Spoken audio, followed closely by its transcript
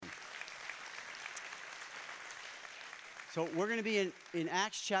So we're going to be in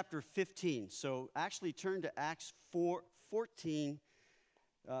Acts chapter 15. So actually turn to Acts 14,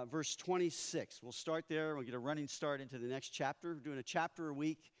 verse 26. We'll start there. We'll get a running start into the next chapter. We're doing a chapter a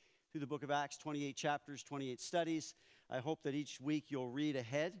week through the book of Acts, 28 chapters, 28 studies. I hope that each week you'll read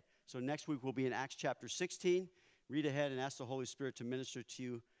ahead. So next week we'll be in Acts chapter 16. Read ahead and ask the Holy Spirit to minister to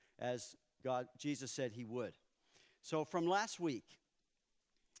you as Jesus said he would. So from last week,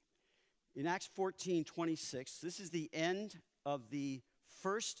 in Acts 14, 26, this is the end of the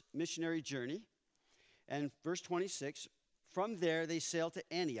first missionary journey. And verse 26, from there they sailed to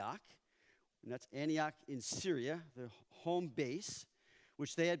Antioch, and that's Antioch in Syria, the home base,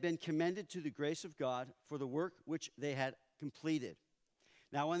 which they had been commended to the grace of God for the work which they had completed.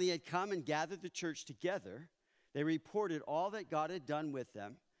 Now when they had come and gathered the church together, they reported all that God had done with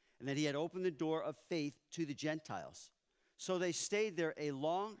them, and that he had opened the door of faith to the Gentiles. So they stayed there a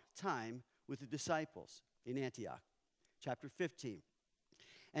long time with the disciples in Antioch. Chapter 15.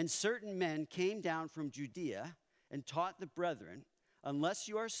 And certain men came down from Judea and taught the brethren, unless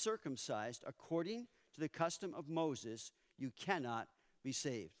you are circumcised according to the custom of Moses, you cannot be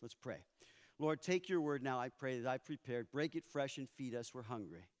saved. Let's pray. Lord, take your word now, I pray, that I prepared. Break it fresh and feed us. We're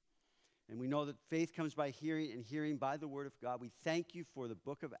hungry. And we know that faith comes by hearing, and hearing by the word of God. We thank you for the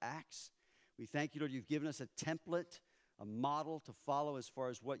book of Acts. We thank you, Lord, you've given us a template, a model to follow as far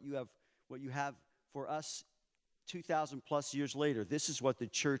as what you have for us 2,000 plus years later. This is what the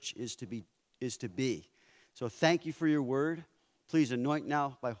church is to be. So thank you for your word. Please anoint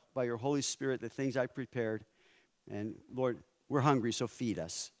now by your Holy Spirit the things I prepared. And Lord, we're hungry, so feed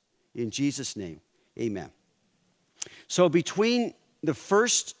us. In Jesus' name, amen. So between the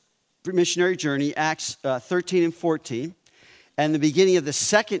first missionary journey, Acts 13 and 14, and the beginning of the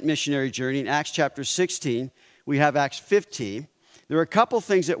second missionary journey in Acts chapter 16, we have Acts 15. There are a couple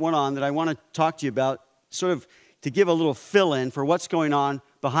things that went on that I want to talk to you about, sort of to give a little fill-in for what's going on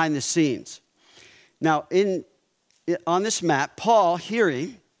behind the scenes. Now, on this map, Paul,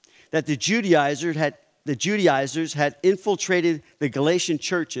 hearing that the Judaizers had infiltrated the Galatian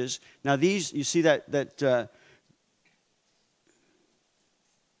churches. Now, these, you see that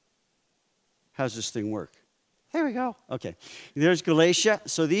how's this thing work? There we go. Okay. There's Galatia.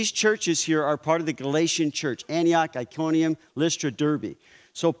 So these churches here are part of the Galatian church. Antioch, Iconium, Lystra, Derbe.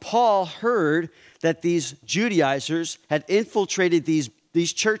 So Paul heard that these Judaizers had infiltrated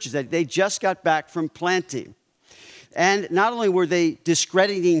these churches that they just got back from planting. And not only were they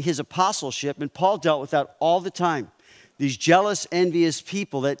discrediting his apostleship, and Paul dealt with that all the time. These jealous, envious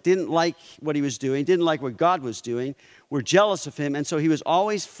people that didn't like what he was doing, didn't like what God was doing, were jealous of him. And so he was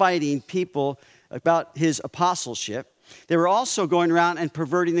always fighting people about his apostleship. They were also going around and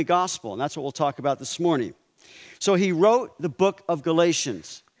perverting the gospel, and that's what we'll talk about this morning. So he wrote the book of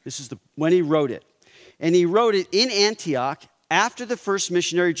Galatians. This is when he wrote it. And he wrote it in Antioch after the first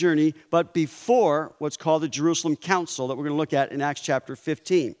missionary journey, but before what's called the Jerusalem Council that we're going to look at in Acts chapter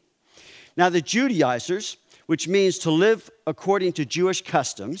 15. Now the Judaizers, which means to live according to Jewish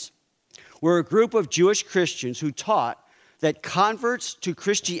customs, were a group of Jewish Christians who taught that converts to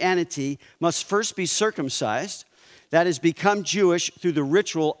Christianity must first be circumcised, that is, become Jewish through the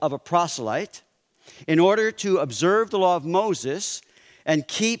ritual of a proselyte, in order to observe the law of Moses and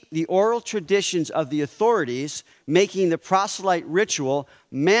keep the oral traditions of the authorities, making the proselyte ritual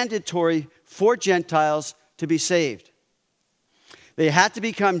mandatory for Gentiles to be saved. They had to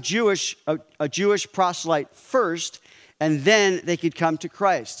become Jewish, a Jewish proselyte first, and then they could come to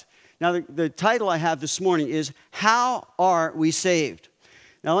Christ. Now, the title I have this morning is, How Are We Saved?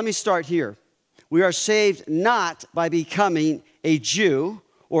 Now, let me start here. We are saved not by becoming a Jew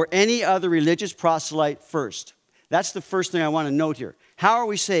or any other religious proselyte first. That's the first thing I want to note here. How are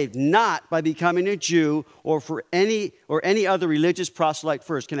we saved? Not by becoming a Jew or any other religious proselyte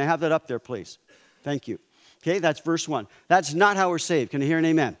first. Can I have that up there, please? Thank you. Okay, that's verse 1. That's not how we're saved. Can I hear an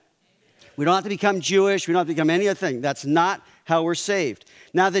amen? We don't have to become Jewish. We don't have to become any other thing. That's not how we're saved.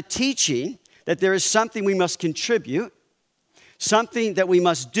 Now, the teaching that there is something we must contribute, something that we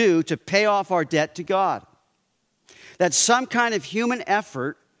must do to pay off our debt to God, that some kind of human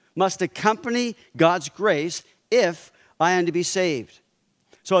effort must accompany God's grace if I am to be saved.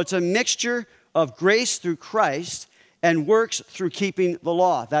 So it's a mixture of grace through Christ and works through keeping the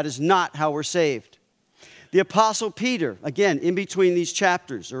law. That is not how we're saved. The Apostle Peter, again, in between these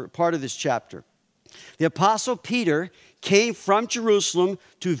chapters, or part of this chapter, the Apostle Peter came from Jerusalem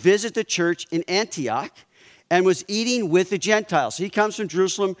to visit the church in Antioch, and was eating with the Gentiles. He comes from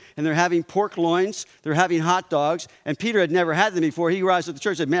Jerusalem, and they're having pork loins, they're having hot dogs, and Peter had never had them before. He arrives at the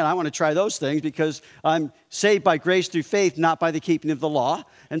church and said, man, I want to try those things because I'm saved by grace through faith, not by the keeping of the law.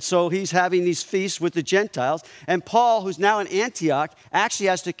 And so he's having these feasts with the Gentiles. And Paul, who's now in Antioch, actually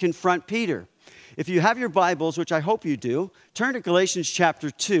has to confront Peter. If you have your Bibles, which I hope you do, turn to Galatians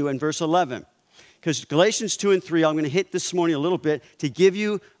chapter 2 and verse 11. Because Galatians 2 and 3, I'm going to hit this morning a little bit to give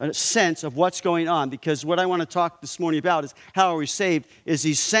you a sense of what's going on. Because what I want to talk this morning about is how are we saved is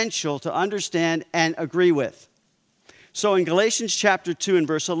essential to understand and agree with. So in Galatians chapter 2 and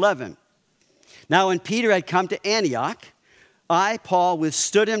verse 11, now when Peter had come to Antioch, I, Paul,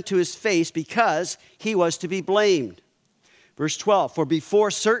 withstood him to his face because he was to be blamed. Verse 12, for before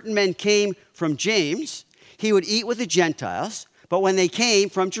certain men came from James, he would eat with the Gentiles, but when they came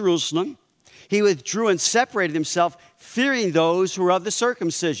from Jerusalem, he withdrew and separated himself, fearing those who were of the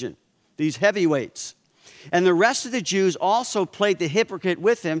circumcision, these heavyweights. And the rest of the Jews also played the hypocrite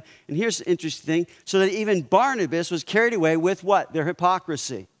with him. And here's the interesting thing, so that even Barnabas was carried away with what? Their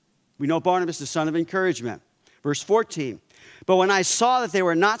hypocrisy. We know Barnabas, the son of encouragement. Verse 14, but when I saw that they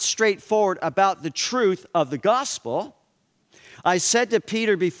were not straightforward about the truth of the gospel, I said to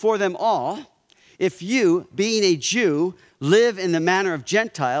Peter before them all, if you, being a Jew, live in the manner of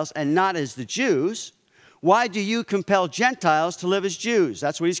Gentiles and not as the Jews, why do you compel Gentiles to live as Jews?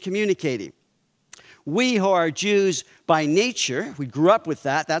 That's what he's communicating. We who are Jews by nature, we grew up with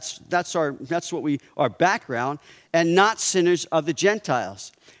that, that's our background, and not sinners of the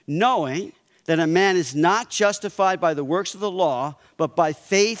Gentiles, knowing that a man is not justified by the works of the law, but by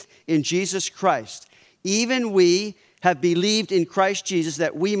faith in Jesus Christ. Even we have believed in Christ Jesus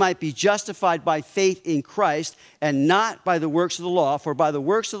that we might be justified by faith in Christ and not by the works of the law. For by the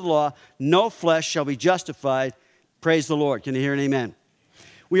works of the law, no flesh shall be justified. Praise the Lord. Can you hear an amen?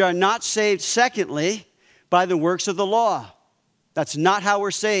 We are not saved, secondly, by the works of the law. That's not how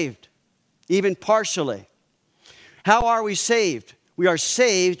we're saved, even partially. How are we saved? We are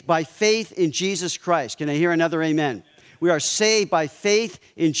saved by faith in Jesus Christ. Can I hear another amen? We are saved by faith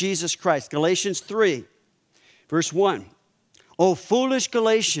in Jesus Christ. Galatians 3. Verse 1, O foolish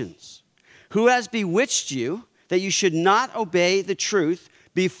Galatians, who has bewitched you that you should not obey the truth,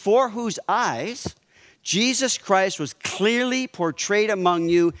 before whose eyes Jesus Christ was clearly portrayed among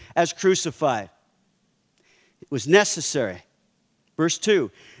you as crucified. It was necessary. Verse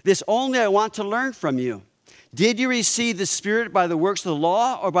 2, this only I want to learn from you. Did you receive the Spirit by the works of the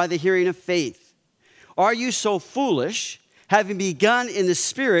law or by the hearing of faith? Are you so foolish? Having begun in the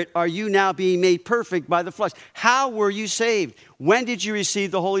Spirit, are you now being made perfect by the flesh? How were you saved? When did you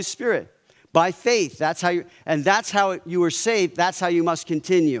receive the Holy Spirit? By faith. That's how you were saved. That's how you must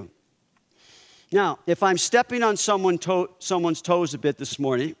continue. Now, if I'm stepping on someone's toes a bit this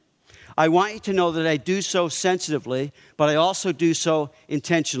morning, I want you to know that I do so sensitively, but I also do so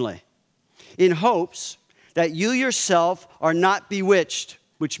intentionally, in hopes that you yourself are not bewitched,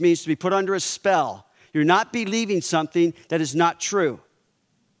 which means to be put under a spell. You're not believing something that is not true.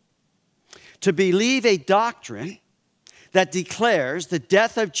 To believe a doctrine that declares the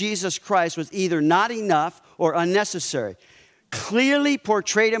death of Jesus Christ was either not enough or unnecessary, clearly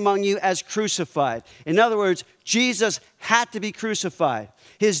portrayed among you as crucified. In other words, Jesus had to be crucified.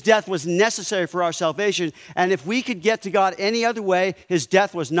 His death was necessary for our salvation, and if we could get to God any other way, his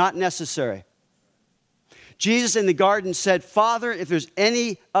death was not necessary. Jesus in the garden said, Father, if there's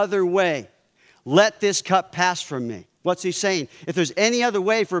any other way, let this cup pass from me. What's he saying? If there's any other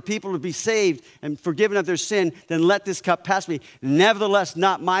way for people to be saved and forgiven of their sin, then let this cup pass me. Nevertheless,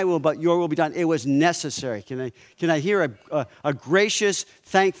 not my will, but your will be done. It was necessary. Can I hear a gracious,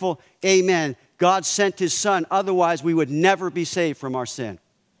 thankful amen? God sent his son. Otherwise, we would never be saved from our sin.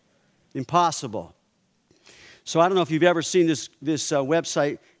 Impossible. So I don't know if you've ever seen this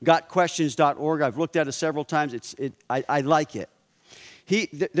website, gotquestions.org. I've looked at it several times. I like it.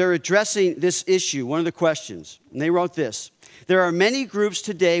 They're addressing this issue, one of the questions, and they wrote this. There are many groups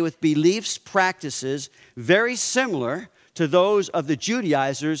today with beliefs, practices very similar to those of the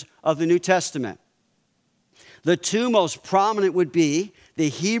Judaizers of the New Testament. The two most prominent would be the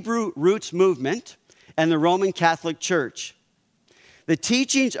Hebrew Roots movement and the Roman Catholic Church. The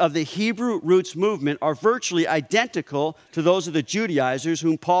teachings of the Hebrew Roots movement are virtually identical to those of the Judaizers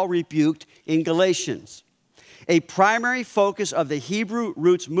whom Paul rebuked in Galatians. A primary focus of the Hebrew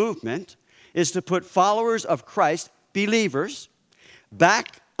Roots movement is to put followers of Christ, believers,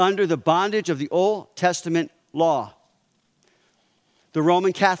 back under the bondage of the Old Testament law. The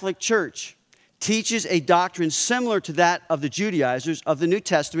Roman Catholic Church teaches a doctrine similar to that of the Judaizers of the New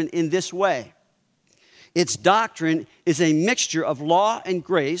Testament in this way. Its doctrine is a mixture of law and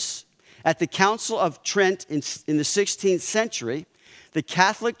grace At the Council of Trent in the 16th century, the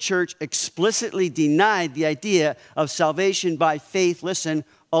Catholic Church explicitly denied the idea of salvation by faith, listen,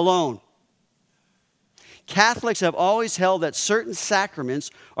 alone. Catholics have always held that certain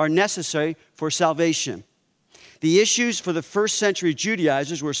sacraments are necessary for salvation. The issues for the first century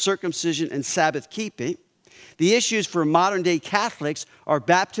Judaizers were circumcision and Sabbath keeping. The issues for modern-day Catholics are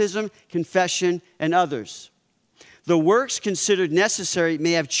baptism, confession, and others. The works considered necessary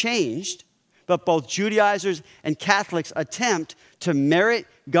may have changed, but both Judaizers and Catholics attempt to merit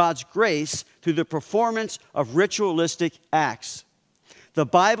God's grace through the performance of ritualistic acts. The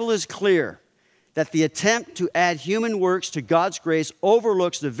Bible is clear that the attempt to add human works to God's grace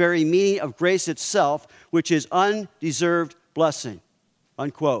overlooks the very meaning of grace itself, which is undeserved blessing,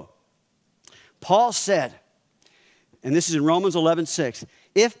 unquote. Paul said, and this is in Romans 11:6,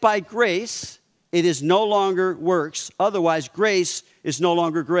 if by grace it is no longer works, otherwise grace is no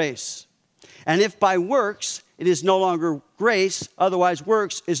longer grace. And if by works it is no longer grace, otherwise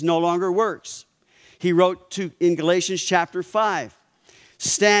works is no longer works. He wrote in Galatians chapter 5,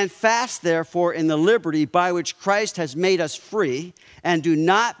 stand fast, therefore, in the liberty by which Christ has made us free, and do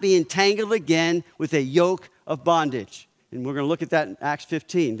not be entangled again with a yoke of bondage. And we're going to look at that in Acts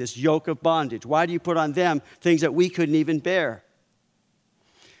 15, this yoke of bondage. Why do you put on them things that we couldn't even bear?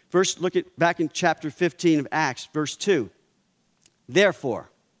 First, look at back in chapter 15 of Acts, verse 2. Therefore,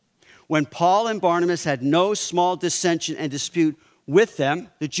 when Paul and Barnabas had no small dissension and dispute with them,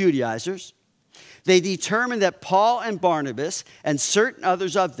 the Judaizers, they determined that Paul and Barnabas and certain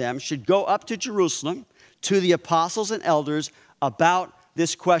others of them should go up to Jerusalem to the apostles and elders about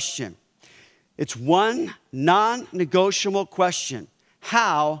this question. It's one non-negotiable question.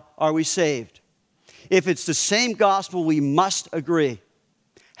 How are we saved? If it's the same gospel, we must agree.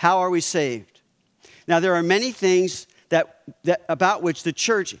 How are we saved? Now, there are many things about which the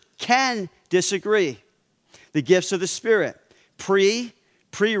church can disagree. The gifts of the Spirit,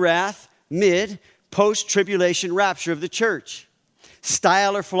 pre-wrath, mid, post-tribulation rapture of the church,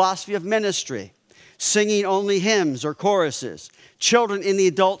 style or philosophy of ministry, singing only hymns or choruses, children in the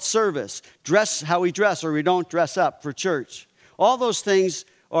adult service, dress how we dress or we don't dress up for church. All those things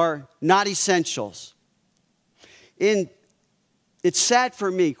are not essentials. It's sad for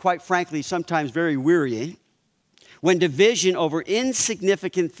me, quite frankly, sometimes very wearying, when division over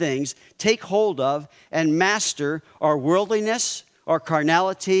insignificant things take hold of and master our worldliness, our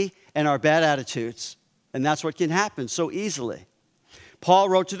carnality, and our bad attitudes. And that's what can happen so easily. Paul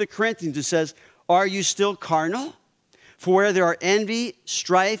wrote to the Corinthians and says, are you still carnal? For where there are envy,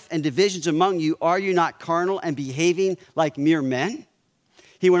 strife, and divisions among you, are you not carnal and behaving like mere men?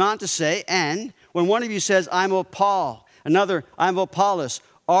 He went on to say, and when one of you says, I'm of Paul, another, I'm of Apollos,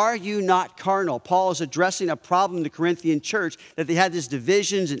 are you not carnal? Paul is addressing a problem in the Corinthian church that they had these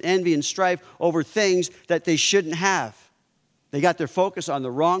divisions and envy and strife over things that they shouldn't have. They got their focus on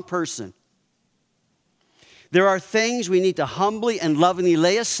the wrong person. There are things we need to humbly and lovingly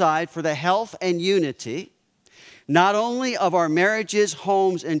lay aside for the health and unity, not only of our marriages,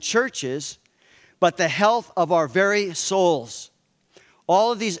 homes, and churches, but the health of our very souls.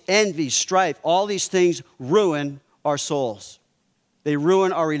 All of these envy, strife, all these things ruin our souls. They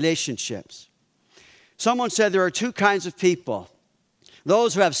ruin our relationships. Someone said there are two kinds of people.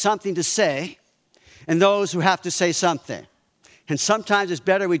 Those who have something to say and those who have to say something. And sometimes it's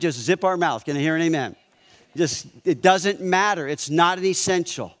better we just zip our mouth. Can I hear an amen? It doesn't matter. It's not an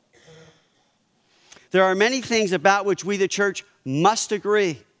essential. There are many things about which we, the church, must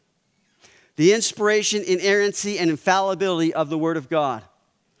agree. The inspiration, inerrancy, and infallibility of the Word of God.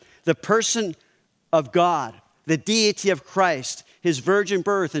 The person of God. The deity of Christ. His virgin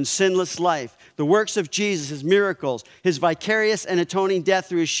birth and sinless life. The works of Jesus, his miracles. His vicarious and atoning death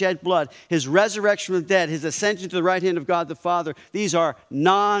through his shed blood. His resurrection from the dead. His ascension to the right hand of God the Father. These are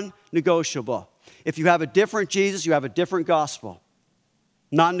non-negotiable. If you have a different Jesus, you have a different gospel.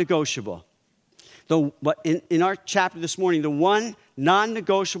 Non-negotiable. In our chapter this morning, the one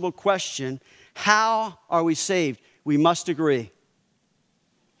non-negotiable question, how are we saved? We must agree.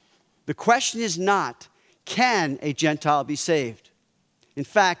 The question is not, can a Gentile be saved? In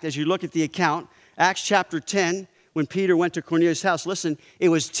fact, as you look at the account, Acts chapter 10, when Peter went to Cornelius' house, listen, it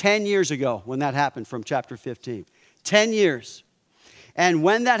was 10 years ago when that happened from chapter 15. 10 years. And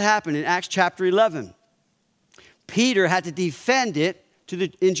when that happened in Acts chapter 11, Peter had to defend it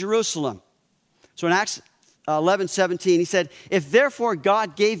in Jerusalem. So in Acts 11:17, he said, if therefore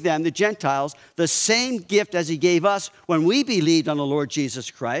God gave them, the Gentiles, the same gift as he gave us when we believed on the Lord Jesus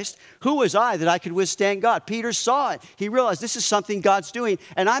Christ, who was I that I could withstand God? Peter saw it. He realized this is something God's doing,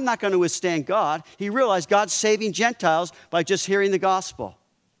 and I'm not going to withstand God. He realized God's saving Gentiles by just hearing the gospel.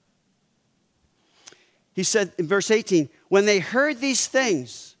 he said in verse 18, when they heard these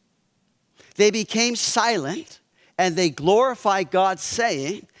things, they became silent and they glorified God,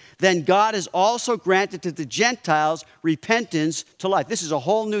 saying, then God has also granted to the Gentiles repentance to life. This is a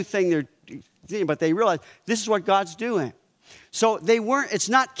whole new thing they're doing, but they realize this is what God's doing. So it's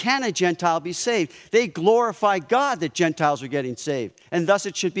not can a Gentile be saved. They glorify God that Gentiles are getting saved. And thus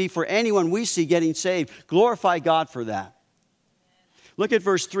it should be for anyone we see getting saved. Glorify God for that. Look at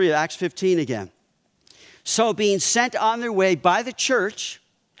verse 3 of Acts 15 again. So being sent on their way by the church,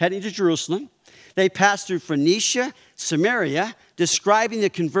 heading to Jerusalem, they passed through Phoenicia, Samaria, describing the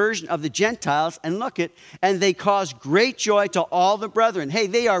conversion of the Gentiles, and they caused great joy to all the brethren. Hey,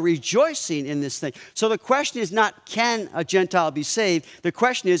 they are rejoicing in this thing. So the question is not, can a Gentile be saved? The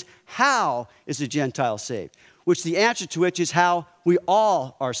question is, how is a Gentile saved? Which the answer to which is how we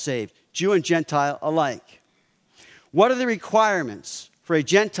all are saved, Jew and Gentile alike. What are the requirements for a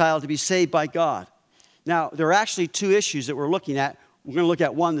Gentile to be saved by God? Now, there are actually two issues that we're looking at. We're going to look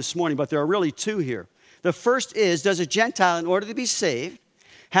at one this morning, but there are really two here. The first is, does a Gentile, in order to be saved,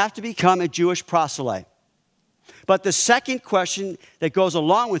 have to become a Jewish proselyte? But the second question that goes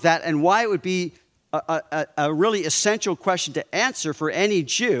along with that, and why it would be a really essential question to answer for any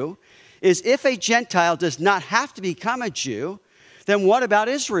Jew, is if a Gentile does not have to become a Jew, then what about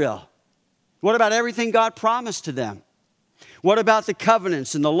Israel? What about everything God promised to them? What about the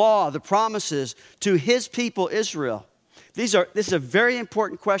covenants and the law, the promises to his people Israel? This is a very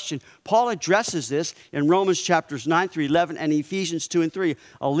important question. Paul addresses this in Romans chapters 9 through 11 and Ephesians 2 and 3.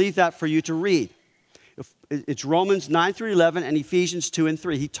 I'll leave that for you to read. It's Romans 9 through 11 and Ephesians 2 and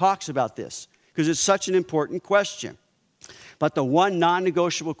 3. He talks about this because it's such an important question. But the one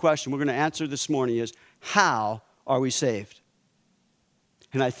non-negotiable question we're going to answer this morning is, how are we saved?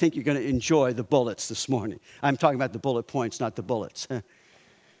 And I think you're going to enjoy the bullets this morning. I'm talking about the bullet points, not the bullets.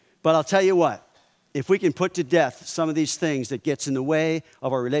 But I'll tell you what. If we can put to death some of these things that gets in the way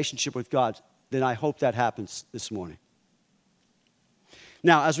of our relationship with God, then I hope that happens this morning.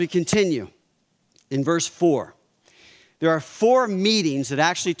 Now, as we continue in verse 4, there are 4 meetings that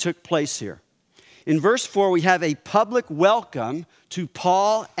actually took place here. In verse 4, we have a public welcome to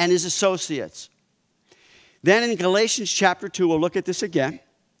Paul and his associates. Then in Galatians chapter 2, we'll look at this again.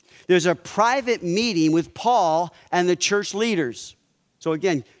 There's a private meeting with Paul and the church leaders. So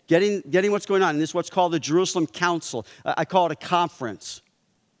again, getting what's going on. And this is what's called the Jerusalem Council. I call it a conference.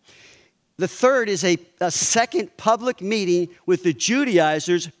 The third is a second public meeting with the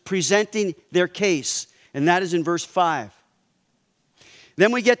Judaizers presenting their case. And that is in verse 5.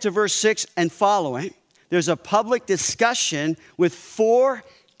 Then we get to verse 6 and following. There's a public discussion with 4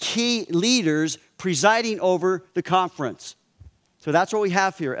 key leaders presiding over the conference. So that's what we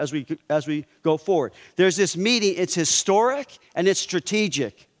have here as we go forward. There's this meeting. It's historic and it's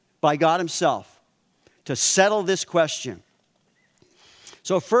strategic by God himself to settle this question.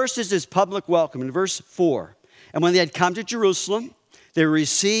 So first is this public welcome in verse 4. And when they had come to Jerusalem, they were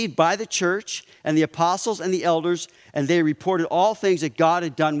received by the church and the apostles and the elders, and they reported all things that God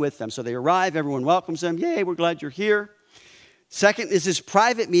had done with them. So they arrive, everyone welcomes them. Yay, we're glad you're here. Second is this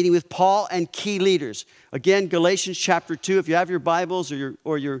private meeting with Paul and key leaders. Again, Galatians chapter 2. If you have your Bibles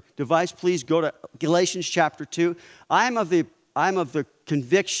or your device, please go to Galatians chapter 2. I'm of the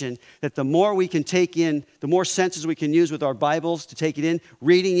conviction that the more we can take in, the more senses we can use with our Bibles to take it in,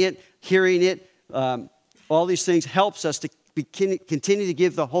 reading it, hearing it, all these things helps us to continue to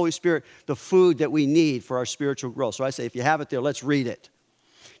give the Holy Spirit the food that we need for our spiritual growth. So I say, if you have it there, let's read it.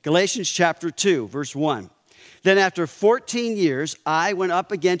 Galatians chapter 2, verse 1. Then after 14 years, I went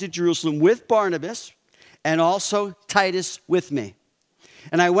up again to Jerusalem with Barnabas and also Titus with me.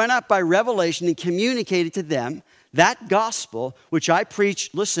 And I went up by revelation and communicated to them that gospel which I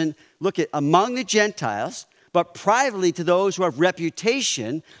preached, look at among the Gentiles, but privately to those who have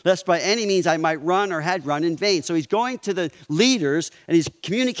reputation, lest by any means I might run or had run in vain. So he's going to the leaders and he's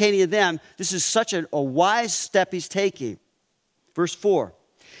communicating to them. This is such a wise step he's taking. Verse 4.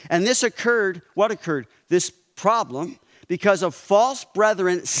 And this occurred, what occurred? This problem, because of false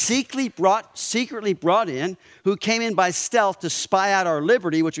brethren secretly brought in, who came in by stealth to spy out our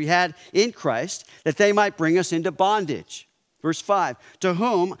liberty, which we had in Christ, that they might bring us into bondage. Verse 5, to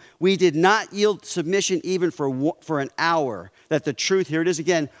whom we did not yield submission even for an hour, that the truth, here it is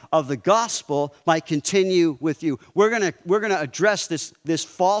again, of the gospel might continue with you. We're gonna address this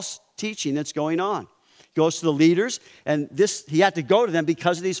false teaching that's going on. He goes to the leaders, and he had to go to them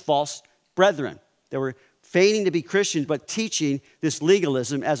because of these false brethren. They were feigning to be Christians, but teaching this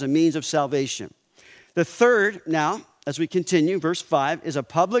legalism as a means of salvation. The third, now, as we continue, verse 5, is a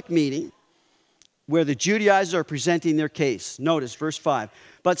public meeting where the Judaizers are presenting their case. Notice verse 5.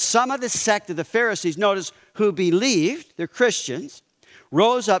 But some of the sect of the Pharisees, notice, who believed, they're Christians,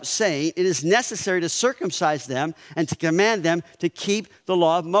 rose up saying, it is necessary to circumcise them and to command them to keep the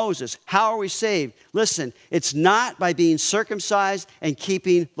law of Moses. How are we saved? Listen, it's not by being circumcised and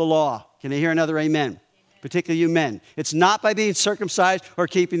keeping the law. Can I hear another amen? Particularly you men. It's not by being circumcised or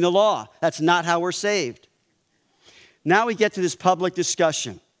keeping the law. That's not how we're saved. Now we get to this public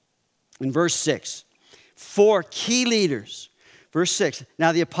discussion. In verse 6, 4 key leaders. Verse 6,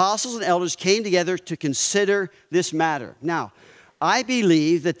 now the apostles and elders came together to consider this matter. Now, I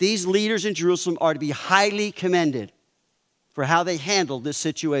believe that these leaders in Jerusalem are to be highly commended for how they handled this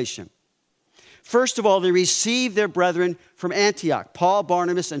situation. First of all, they received their brethren from Antioch, Paul,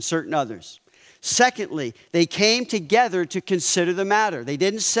 Barnabas, and certain others. Secondly, they came together to consider the matter. They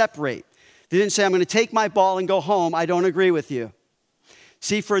didn't separate. They didn't say, I'm going to take my ball and go home. I don't agree with you.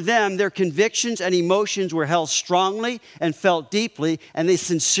 See, for them, their convictions and emotions were held strongly and felt deeply, and they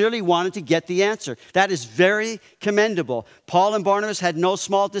sincerely wanted to get the answer. That is very commendable. Paul and Barnabas had no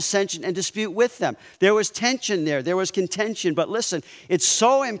small dissension and dispute with them. There was tension there. There was contention. But listen, it's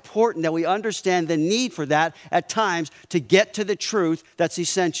so important that we understand the need for that at times to get to the truth that's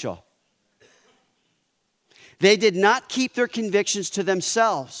essential. They did not keep their convictions to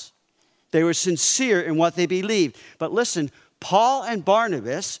themselves. They were sincere in what they believed. But listen, Paul and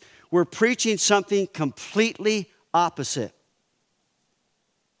Barnabas were preaching something completely opposite.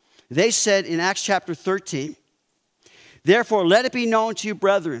 They said in Acts chapter 13, therefore let it be known to you,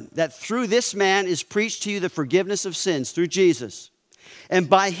 brethren, that through this man is preached to you the forgiveness of sins, through Jesus. And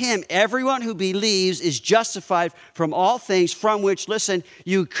by him, everyone who believes is justified from all things from which, listen,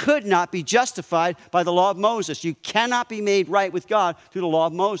 you could not be justified by the law of Moses. You cannot be made right with God through the law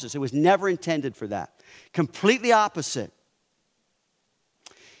of Moses. It was never intended for that. Completely opposite.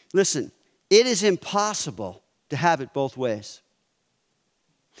 Listen, it is impossible to have it both ways.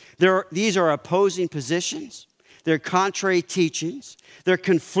 These are opposing positions. They're contrary teachings. They're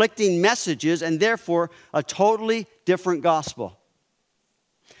conflicting messages, and therefore a totally different gospel.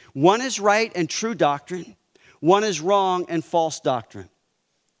 One is right and true doctrine. One is wrong and false doctrine.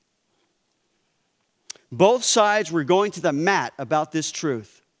 Both sides were going to the mat about this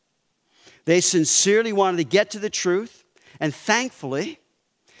truth. They sincerely wanted to get to the truth, and thankfully,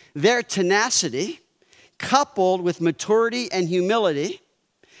 their tenacity, coupled with maturity and humility,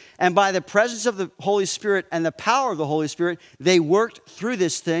 and by the presence of the Holy Spirit and the power of the Holy Spirit, they worked through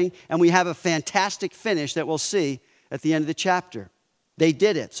this thing, and we have a fantastic finish that we'll see at the end of the chapter. They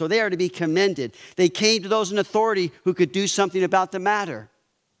did it, so they are to be commended. They came to those in authority who could do something about the matter.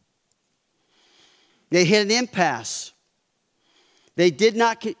 They hit an impasse. They did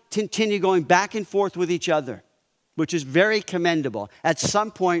not continue going back and forth with each other, which is very commendable. At some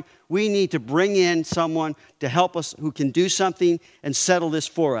point, we need to bring in someone to help us who can do something and settle this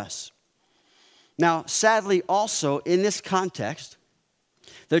for us. Now, sadly, also in this context,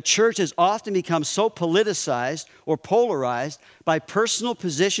 the church has often become so politicized or polarized by personal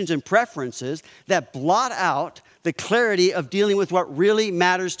positions and preferences that blot out the clarity of dealing with what really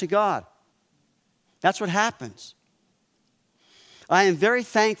matters to God. That's what happens. I am very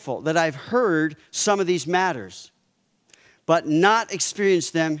thankful that I've heard some of these matters, but not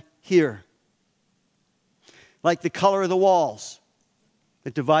experienced them here. Like the color of the walls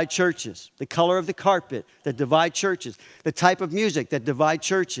that divide churches, the color of the carpet that divide churches, the type of music that divide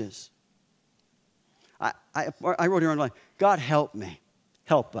churches. I wrote here online, God help me,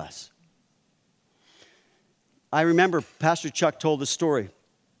 help us. I remember Pastor Chuck told the story.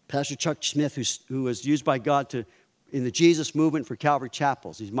 Pastor Chuck Smith, who was used by God in the Jesus movement for Calvary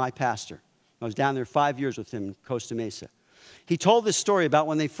Chapels. He's my pastor. I was down there 5 years with him in Costa Mesa. He told this story about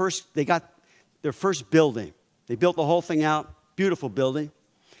when they got their first building. They built the whole thing out, beautiful building.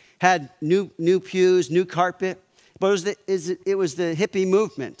 Had new pews, new carpet. But it was the hippie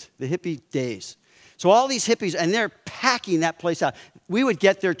movement, the hippie days. So all these hippies, and they're packing that place out. We would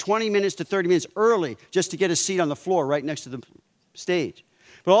get there 20 minutes to 30 minutes early just to get a seat on the floor right next to the stage.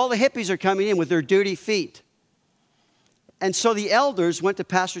 But all the hippies are coming in with their dirty feet. And so the elders went to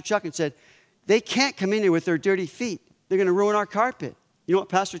Pastor Chuck and said, they can't come in here with their dirty feet. They're going to ruin our carpet. You know what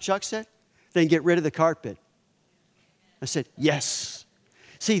Pastor Chuck said? Then get rid of the carpet. I said, yes.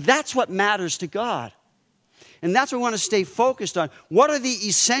 See, that's what matters to God. And that's what we want to stay focused on. What are the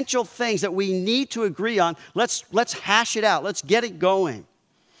essential things that we need to agree on? Let's hash it out. Let's get it going.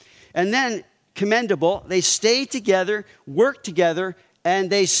 And then, commendable, they stayed together, worked together,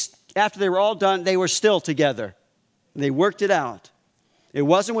 and after they were all done, they were still together. They worked it out. It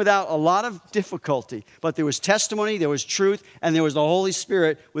wasn't without a lot of difficulty, but there was testimony, there was truth, and there was the Holy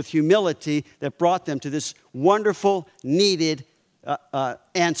Spirit with humility that brought them to this wonderful, needed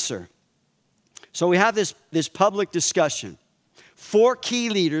answer. So we have this public discussion. 4 key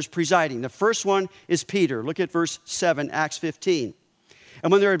leaders presiding. The first one is Peter. Look at verse 7, Acts 15.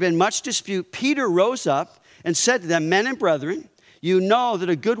 And when there had been much dispute, Peter rose up and said to them, "Men and brethren, you know that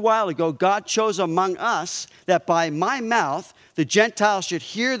a good while ago God chose among us that by my mouth the Gentiles should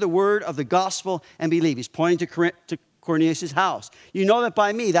hear the word of the gospel and believe." He's pointing to Cornelius' house. You know that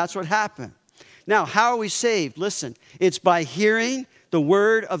by me, that's what happened. Now, how are we saved? Listen, it's by hearing the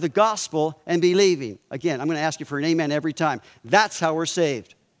word of the gospel and believing. Again, I'm going to ask you for an amen every time. That's how we're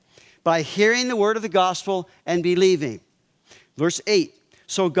saved. By hearing the word of the gospel and believing. Verse 8,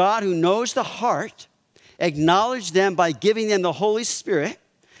 so God who knows the heart acknowledged them by giving them the Holy Spirit,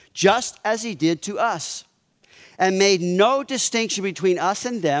 just as he did to us, and made no distinction between us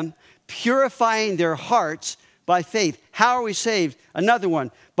and them, purifying their hearts by faith. How are we saved? Another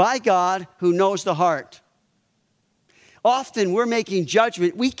one, by God who knows the heart. Often we're making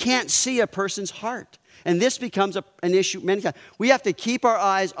judgment. We can't see a person's heart. And this becomes an issue many times. We have to keep our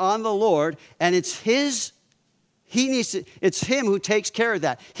eyes on the Lord, and it's it's him who takes care of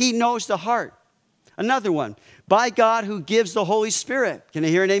that. He knows the heart. Another one, by God who gives the Holy Spirit. Can I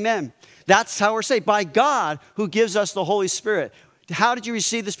hear an amen? That's how we're saved. By God who gives us the Holy Spirit. How did you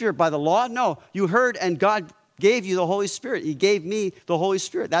receive the Spirit? By the law? No. You heard and God gave you the Holy Spirit. He gave me the Holy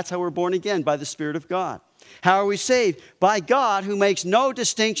Spirit. That's how we're born again, by the Spirit of God. How are we saved? By God who makes no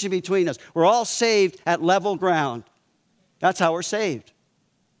distinction between us. We're all saved at level ground. That's how we're saved.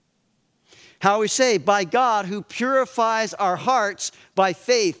 How are we saved? By God who purifies our hearts by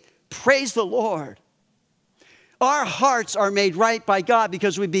faith. Praise the Lord. Our hearts are made right by God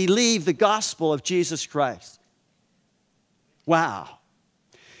because we believe the gospel of Jesus Christ. Wow.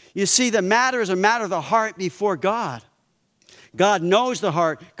 You see, the matter is a matter of the heart before God. God knows the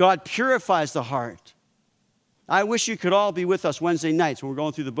heart. God purifies the heart. I wish you could all be with us Wednesday nights when we're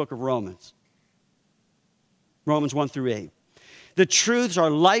going through the book of Romans. Romans 1 through 8. The truths are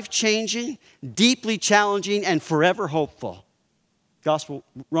life-changing, deeply challenging, and forever hopeful. Gospel,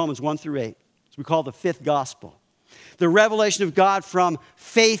 Romans 1 through 8. It's we call the fifth gospel. The revelation of God from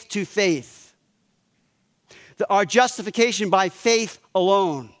faith to faith. Our justification by faith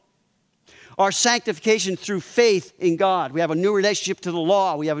alone. Our sanctification through faith in God. We have a new relationship to the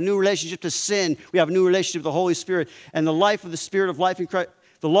law. We have a new relationship to sin. We have a new relationship to the Holy Spirit. And the life of the Spirit of life in Christ,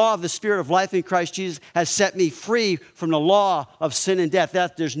 the law of the Spirit of life in Christ Jesus has set me free from the law of sin and death.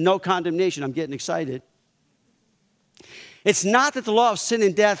 There's no condemnation. I'm getting excited. It's not that the law of sin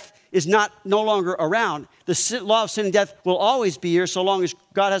and death is no longer around. The law of sin and death will always be here so long as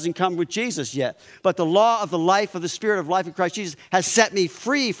God hasn't come with Jesus yet. But the law of the life of the Spirit of life in Christ Jesus has set me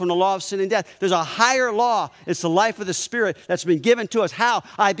free from the law of sin and death. There's a higher law. It's the life of the Spirit that's been given to us. How?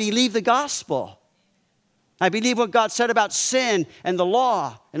 I believe the gospel. I believe what God said about sin and the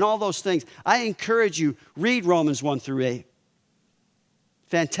law and all those things. I encourage you, read Romans 1 through 8.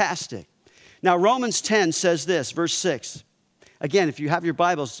 Fantastic. Now, Romans 10 says this, verse 6. Again, if you have your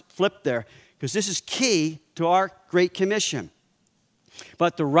Bibles, flip there, because this is key to our Great Commission.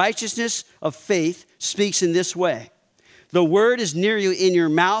 But the righteousness of faith speaks in this way. The word is near you in your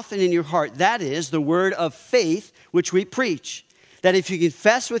mouth and in your heart. That is the word of faith which we preach. That if you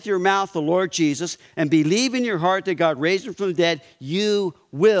confess with your mouth the Lord Jesus and believe in your heart that God raised him from the dead, you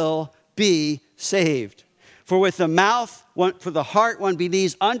will be saved. For with the mouth, for the heart one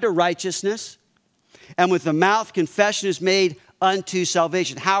believes unto righteousness, and with the mouth confession is made unto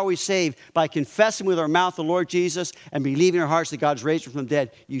salvation. How are we saved? By confessing with our mouth the Lord Jesus and believing in our hearts that God's raised him from the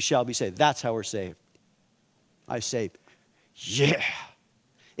dead, you shall be saved. That's how we're saved. I say, yeah.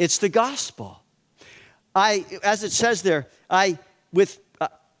 It's the gospel. As it says there,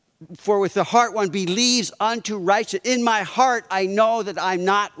 for with the heart one believes unto righteousness. In my heart, I know that I'm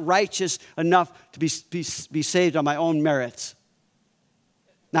not righteous enough to be saved on my own merits.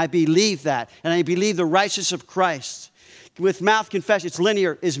 And I believe that. And I believe the righteousness of Christ. With mouth confession, it's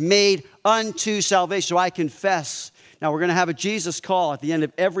linear, is made unto salvation. So I confess. Now we're going to have a Jesus call at the end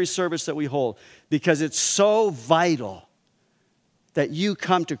of every service that we hold because it's so vital that you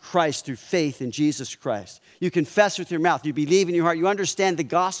come to Christ through faith in Jesus Christ. You confess with your mouth. You believe in your heart. You understand the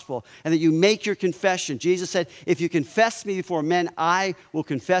gospel and that you make your confession. Jesus said, if you confess me before men, I will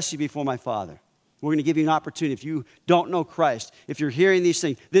confess you before my Father. We're going to give you an opportunity. If you don't know Christ, if you're hearing these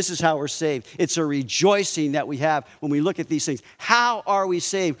things, this is how we're saved. It's a rejoicing that we have when we look at these things. How are we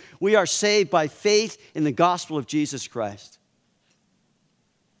saved? We are saved by faith in the gospel of Jesus Christ.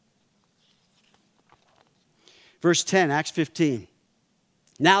 Verse 10, Acts 15.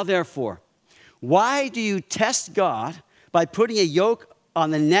 Now, therefore, why do you test God by putting a yoke on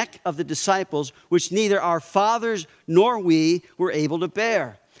the neck of the disciples, which neither our fathers nor we were able to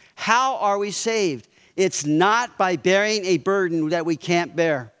bear? How are we saved? It's not by bearing a burden that we can't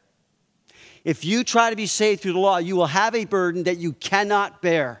bear. If you try to be saved through the law, you will have a burden that you cannot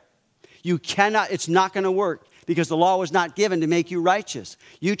bear. You cannot, it's not going to work because the law was not given to make you righteous.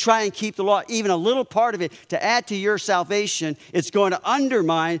 You try and keep the law, even a little part of it, to add to your salvation, it's going to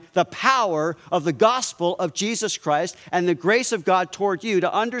undermine the power of the gospel of Jesus Christ and the grace of God toward you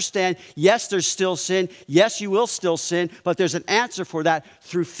to understand, yes, there's still sin. Yes, you will still sin, but there's an answer for that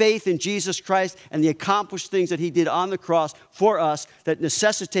through faith in Jesus Christ and the accomplished things that he did on the cross for us that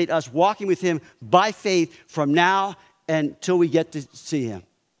necessitate us walking with him by faith from now until we get to see him.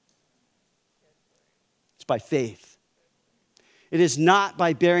 It's by faith. It is not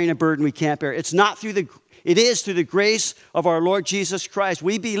by bearing a burden we can't bear. It is through the grace of our Lord Jesus Christ.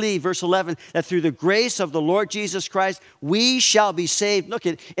 We believe, verse 11, that through the grace of the Lord Jesus Christ, we shall be saved. Look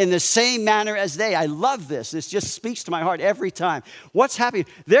at in the same manner as they. I love this. This just speaks to my heart every time. What's happening?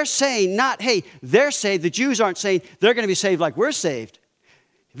 They're saying not, hey, they're saved. The Jews aren't saying they're going to be saved like we're saved.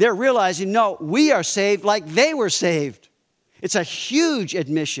 They're realizing, no, we are saved like they were saved. It's a huge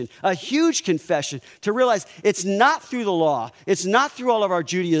admission, a huge confession to realize it's not through the law. It's not through all of our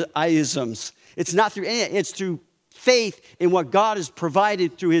Judaisms. It's not through any. It's through faith in what God has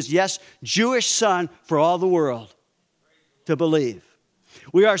provided through his, yes, Jewish son for all the world to believe.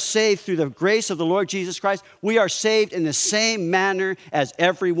 We are saved through the grace of the Lord Jesus Christ. We are saved in the same manner as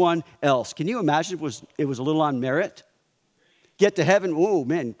everyone else. Can you imagine if it was a little on merit? Get to heaven, oh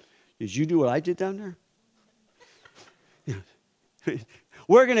man, did you do what I did down there?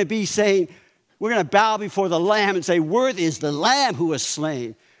 We're going to be saying, we're going to bow before the Lamb and say, worthy is the Lamb who was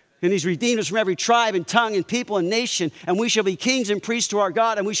slain. And he's redeemed us from every tribe and tongue and people and nation. And we shall be kings and priests to our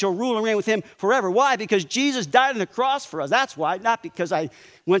God, and we shall rule and reign with him forever. Why? Because Jesus died on the cross for us. That's why. Not because I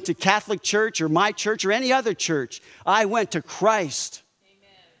went to Catholic church or my church or any other church. I went to Christ.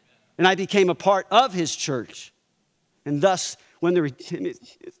 Amen. And I became a part of his church. And thus, it's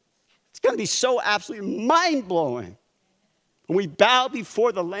going to be so absolutely mind-blowing. When we bow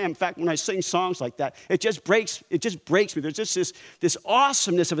before the Lamb, in fact, when I sing songs like that, it just breaks me. There's just this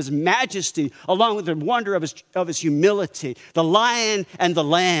awesomeness of his majesty, along with the wonder of his humility, the Lion and the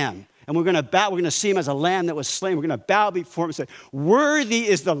Lamb. And we're going to see him as a lamb that was slain. We're going to bow before him and say, worthy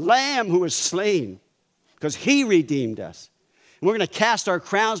is the Lamb who was slain, because he redeemed us. And we're going to cast our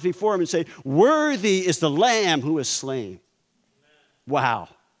crowns before him and say, worthy is the Lamb who was slain. Wow.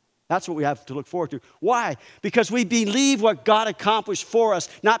 That's what we have to look forward to. Why? Because we believe what God accomplished for us,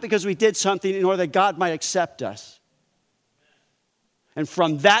 not because we did something in order that God might accept us. And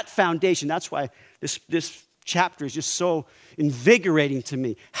from that foundation, that's why this chapter is just so invigorating to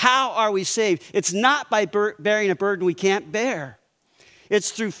me. How are we saved? It's not by bearing a burden we can't bear.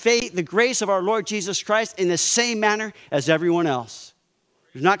 It's through faith, the grace of our Lord Jesus Christ, in the same manner as everyone else.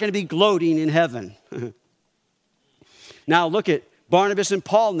 There's not going to be gloating in heaven. Now look at Barnabas and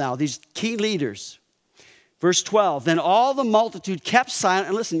Paul now, these key leaders. Verse 12, then all the multitude kept silent.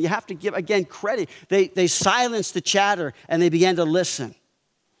 And listen, you have to give, again, credit. They silenced the chatter and they began to listen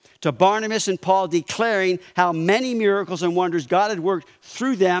to Barnabas and Paul, declaring how many miracles and wonders God had worked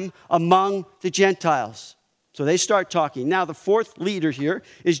through them among the Gentiles. So they start talking. Now the fourth leader here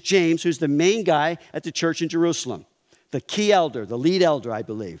is James, who's the main guy at the church in Jerusalem. The key elder, the lead elder, I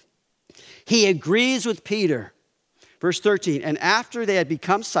believe. He agrees with Peter. Verse 13, and after they had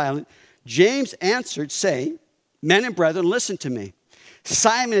become silent, James answered, saying, men and brethren, listen to me.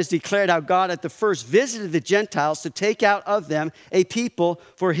 Simon has declared how God at the first visited the Gentiles to take out of them a people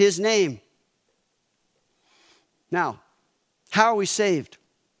for his name. Now, how are we saved?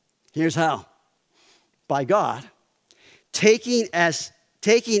 Here's how. By God taking us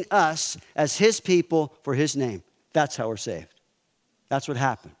as his people for his name. That's how we're saved. That's what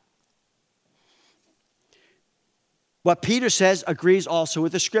happened. What Peter says agrees also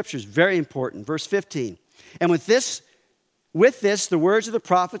with the scriptures. Very important. Verse 15. And with this, the words of the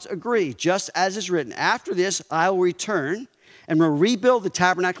prophets agree, just as is written, after this I will return and will rebuild the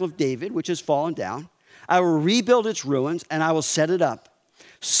tabernacle of David, which has fallen down. I will rebuild its ruins, and I will set it up,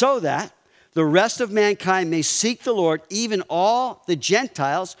 so that the rest of mankind may seek the Lord, even all the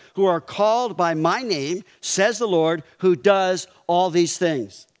Gentiles who are called by my name, says the Lord, who does all these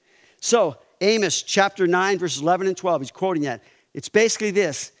things. So, Amos chapter 9, verses 11 and 12, he's quoting that. It's basically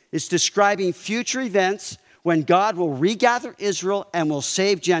this. It's describing future events when God will regather Israel and will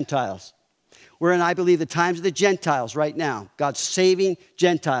save Gentiles. We're in, I believe, the times of the Gentiles right now. God's saving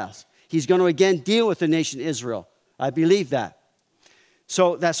Gentiles. He's going to again deal with the nation Israel. I believe that.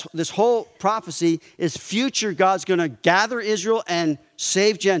 So this whole prophecy is future. God's going to gather Israel and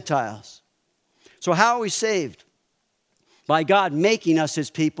save Gentiles. So how are we saved? By God making us his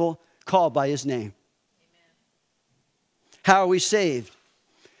people, called by his name. Amen. How are we saved?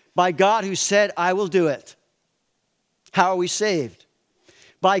 By God who said, I will do it. How are we saved?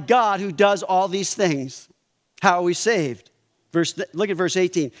 By God who does all these things. How are we saved? Look at verse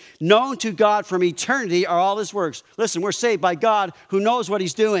 18. Known to God from eternity are all his works. Listen, we're saved by God who knows what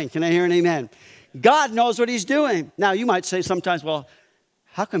he's doing. Can I hear an amen? God knows what he's doing. Now, you might say sometimes, well,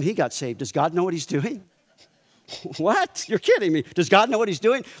 how come he got saved? Does God know what he's doing? What? You're kidding me. Does God know what he's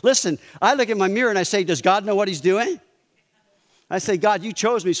doing? Listen, I look in my mirror and I say, does God know what he's doing? I say, God, you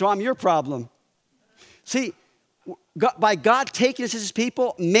chose me, so I'm your problem. See, by God taking us as his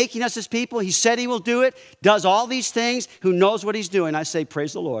people, making us his people, he said he will do it, does all these things, who knows what he's doing. I say,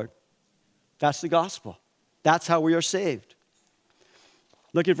 praise the Lord. That's the gospel. That's how we are saved.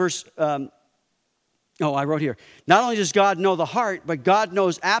 Look at verse, I wrote here. Not only does God know the heart, but God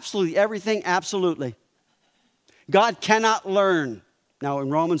knows absolutely everything, absolutely. God cannot learn. Now, in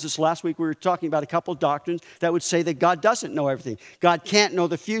Romans, this last week, we were talking about a couple of doctrines that would say that God doesn't know everything. God can't know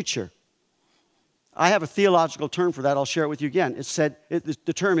the future. I have a theological term for that. I'll share it with you again.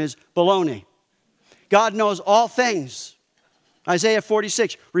 The term is baloney. God knows all things. Isaiah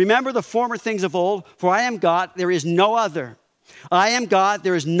 46, remember the former things of old, for I am God, there is no other. I am God,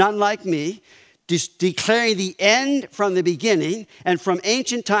 there is none like me, declaring the end from the beginning, and from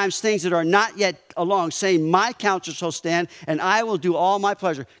ancient times things that are not yet along, saying, my counsel shall stand, and I will do all my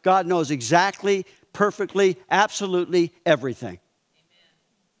pleasure. God knows exactly, perfectly, absolutely everything.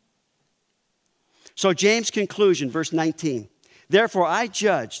 So James' conclusion, verse 19. Therefore I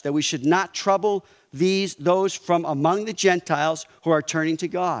judge that we should not trouble those from among the Gentiles who are turning to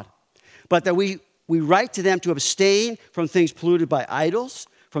God, but that we write to them to abstain from things polluted by idols,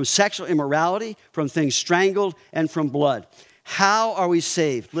 from sexual immorality, from things strangled, and from blood. How are we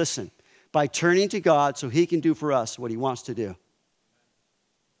saved? Listen, by turning to God so he can do for us what he wants to do.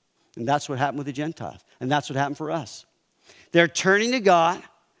 And that's what happened with the Gentiles. And that's what happened for us. They're turning to God.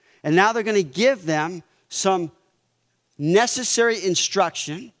 And now they're going to give them some necessary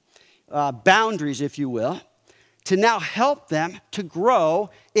instruction, boundaries, if you will, to now help them to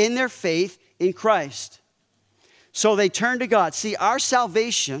grow in their faith in Christ. So they turn to God. See, our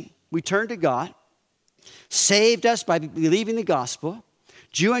salvation, we turn to God, saved us by believing the gospel.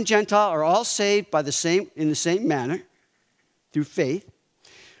 Jew and Gentile are all saved in the same manner, through faith.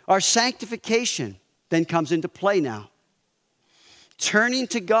 Our sanctification then comes into play now. Turning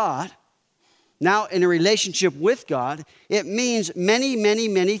to God, now in a relationship with God, it means many, many,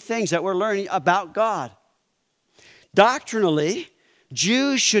 many things that we're learning about God. Doctrinally,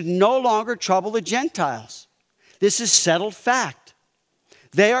 Jews should no longer trouble the Gentiles. This is settled fact.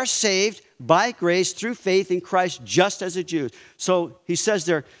 They are saved by grace through faith in Christ just as the Jews. So he says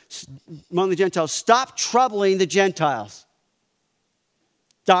there, among the Gentiles, stop troubling the Gentiles.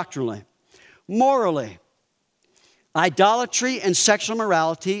 Doctrinally. Morally, idolatry and sexual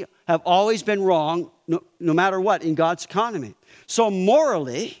immorality have always been wrong, no matter what, in God's economy. So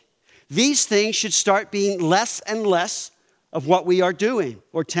morally, these things should start being less and less of what we are doing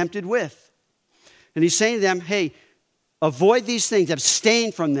or tempted with. And he's saying to them, hey, avoid these things,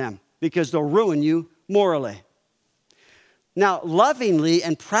 abstain from them, because they'll ruin you morally. Now, lovingly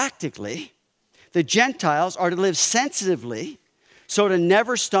and practically, the Gentiles are to live sensitively so to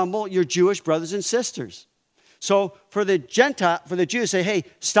never stumble your Jewish brothers and sisters. So for the Jews, say, hey,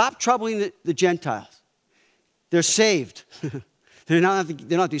 stop troubling the Gentiles. They're saved. They don't have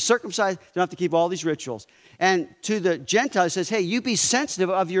to be circumcised. They don't have to keep all these rituals. And to the Gentiles, it says, hey, you be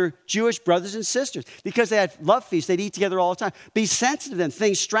sensitive of your Jewish brothers and sisters. Because they had love feasts, they'd eat together all the time. Be sensitive to them,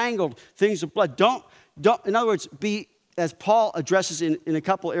 things strangled, things of blood. Don't, in other words, be, as Paul addresses in a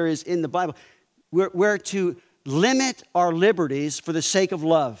couple areas in the Bible, we're to limit our liberties for the sake of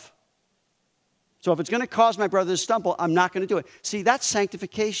love. So if it's going to cause my brother to stumble, I'm not going to do it. See, that's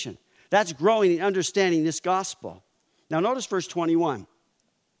sanctification. That's growing and understanding this gospel. Now notice verse 21.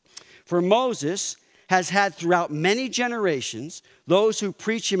 For Moses has had throughout many generations those who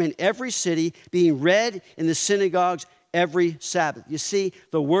preach him in every city, being read in the synagogues every Sabbath. You see,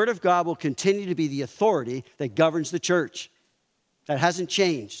 the word of God will continue to be the authority that governs the church. That hasn't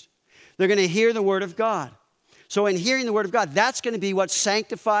changed. They're going to hear the word of God. So in hearing the word of God, that's going to be what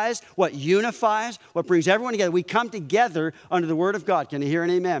sanctifies, what unifies, what brings everyone together. We come together under the word of God. Can you hear an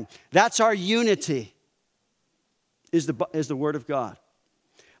amen? That's our unity, is the word of God.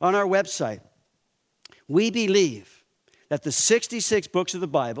 On our website, we believe that the 66 books of the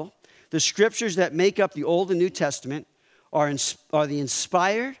Bible, the scriptures that make up the Old and New Testament, are the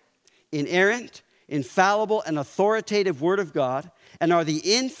inspired, inerrant, infallible, and authoritative Word of God, and are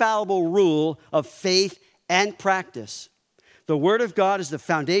the infallible rule of faith and practice. The Word of God is the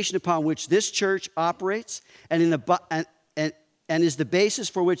foundation upon which this church operates and is the basis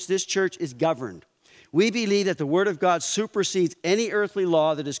for which this church is governed. We believe that the Word of God supersedes any earthly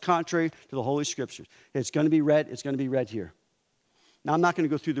law that is contrary to the Holy Scriptures. It's going to be read. It's going to be read here. Now, I'm not going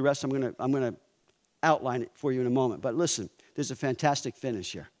to go through the rest. I'm going to outline it for you in a moment. But listen, there's a fantastic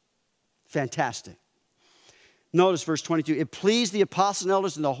finish here. Fantastic. Notice verse 22. It pleased the apostles and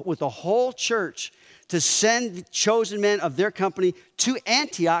elders with the whole church to send the chosen men of their company to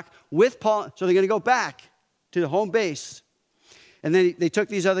Antioch with Paul. So they're going to go back to the home base. And then they took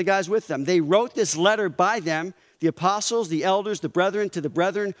these other guys with them. They wrote this letter by them, the apostles, the elders, the brethren, to the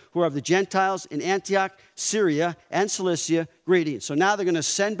brethren who are of the Gentiles in Antioch, Syria, and Cilicia, greetings. So now they're going to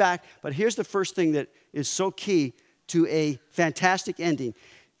send back. But here's the first thing that is so key to a fantastic ending.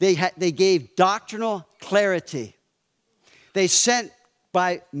 They gave doctrinal clarity. They sent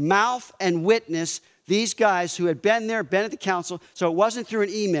by mouth and witness these guys who had been there, been at the council. So it wasn't through an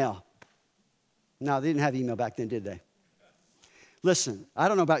email. No, they didn't have email back then, did they? Listen, I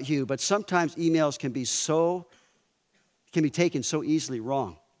don't know about you, but sometimes emails can be taken so easily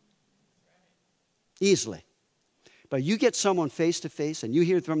wrong. Easily. But you get someone face to face and you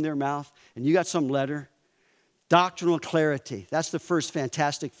hear from their mouth and you got some letter. Doctrinal clarity. That's the first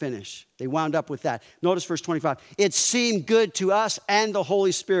fantastic finish. They wound up with that. Notice verse 25. It seemed good to us and the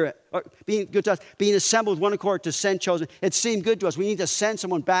Holy Spirit, or being good to us, being assembled with one accord to send chosen. It seemed good to us. We need to send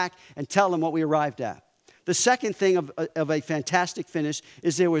someone back and tell them what we arrived at. The second thing of a fantastic finish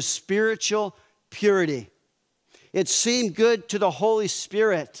is there was spiritual purity. It seemed good to the Holy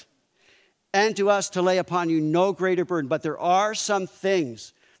Spirit and to us to lay upon you no greater burden. But there are some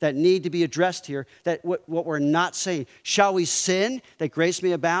things that need to be addressed here, that what we're not saying. Shall we sin that grace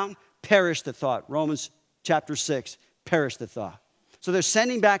may abound? Perish the thought. Romans chapter 6, perish the thought. So they're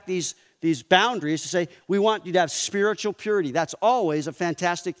sending back these boundaries to say, we want you to have spiritual purity. That's always a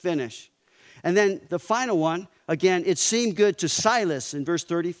fantastic finish. And then the final one, again, it seemed good to Silas in verse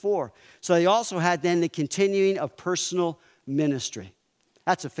 34. So they also had then the continuing of personal ministry.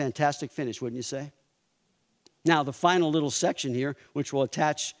 That's a fantastic finish, wouldn't you say? Now, the final little section here, which we'll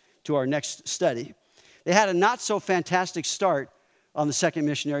attach to our next study, they had a not so fantastic start on the second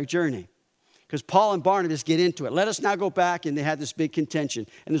missionary journey. Because Paul and Barnabas get into it. Let us now go back, and they had this big contention.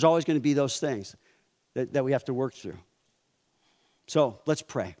 And there's always going to be those things that we have to work through. So let's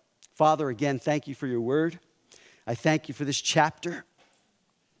pray. Father, again, thank you for your word. I thank you for this chapter.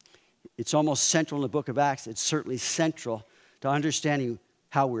 It's almost central in the book of Acts. It's certainly central to understanding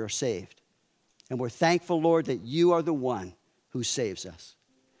how we are saved. And we're thankful, Lord, that you are the one who saves us.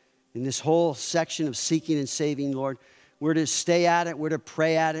 In this whole section of seeking and saving, Lord, we're to stay at it, we're to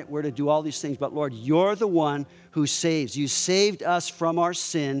pray at it, we're to do all these things. But Lord, you're the one who saves. You saved us from our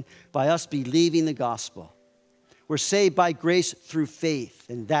sin by us believing the gospel. We're saved by grace through faith,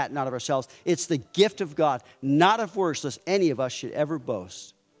 and that not of ourselves. It's the gift of God, not of works, lest any of us should ever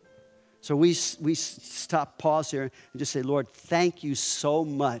boast. So we stop, pause here, and just say, Lord, thank you so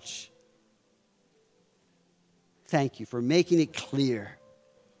much. Thank you for making it clear.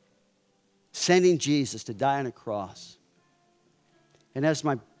 Sending Jesus to die on a cross. And as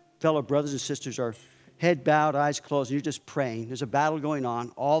my fellow brothers and sisters are head bowed, eyes closed, and you're just praying, there's a battle going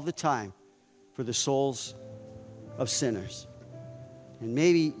on all the time for the souls of sinners. And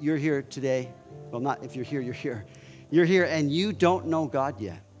maybe you're here today. Well, not if you're here, you're here. You're here and you don't know God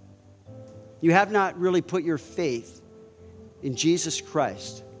yet. You have not really put your faith in Jesus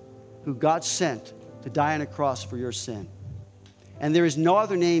Christ, who God sent to die on a cross for your sin. And there is no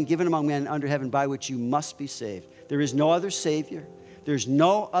other name given among men under heaven by which you must be saved. There is no other Savior. There's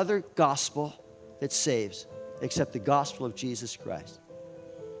no other gospel that saves except the gospel of Jesus Christ.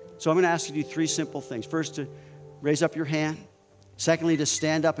 So I'm going to ask you to do three simple things. First, to raise up your hand. Secondly, to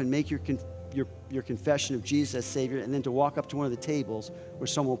stand up and make your confession of Jesus as Savior. And then to walk up to one of the tables where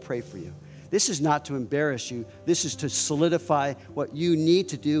someone will pray for you. This is not to embarrass you. This is to solidify what you need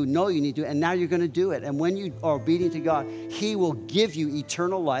to do, know you need to do, and now you're going to do it. And when you are obedient to God, He will give you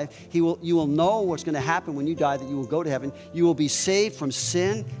eternal life. You will know what's going to happen when you die, that you will go to heaven. You will be saved from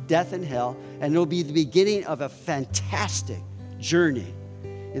sin, death, and hell, and it will be the beginning of a fantastic journey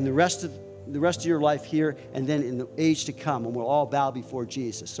in the rest of your life here and then in the age to come, when we'll all bow before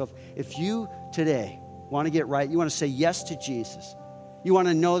Jesus. So if you today want to get right, you want to say yes to Jesus, you want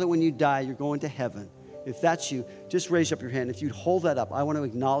to know that when you die, you're going to heaven. If that's you, just raise up your hand. If you'd hold that up, I want to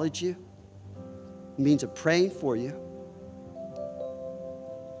acknowledge you. It means of praying for you.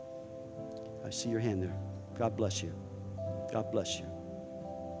 I see your hand there. God bless you. God bless you.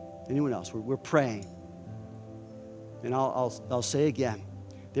 Anyone else? We're praying. And I'll say again,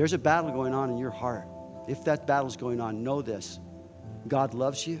 there's a battle going on in your heart. If that battle's going on, know this. God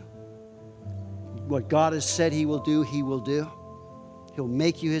loves you. What God has said he will do, he will do. He'll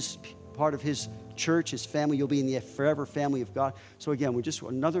make you his part of his church, his family. You'll be in the forever family of God. So again, we're just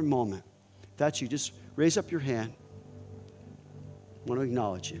another moment. If that's you, just raise up your hand. I want to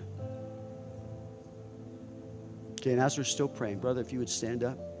acknowledge you. Okay, and as we're still praying, brother, if you would stand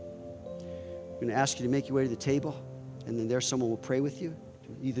up. I'm going to ask you to make your way to the table, and then there someone will pray with you,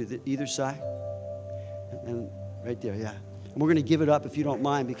 either side. And right there, yeah. And we're going to give it up if you don't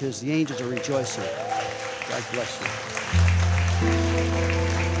mind, because the angels are rejoicing. God bless you.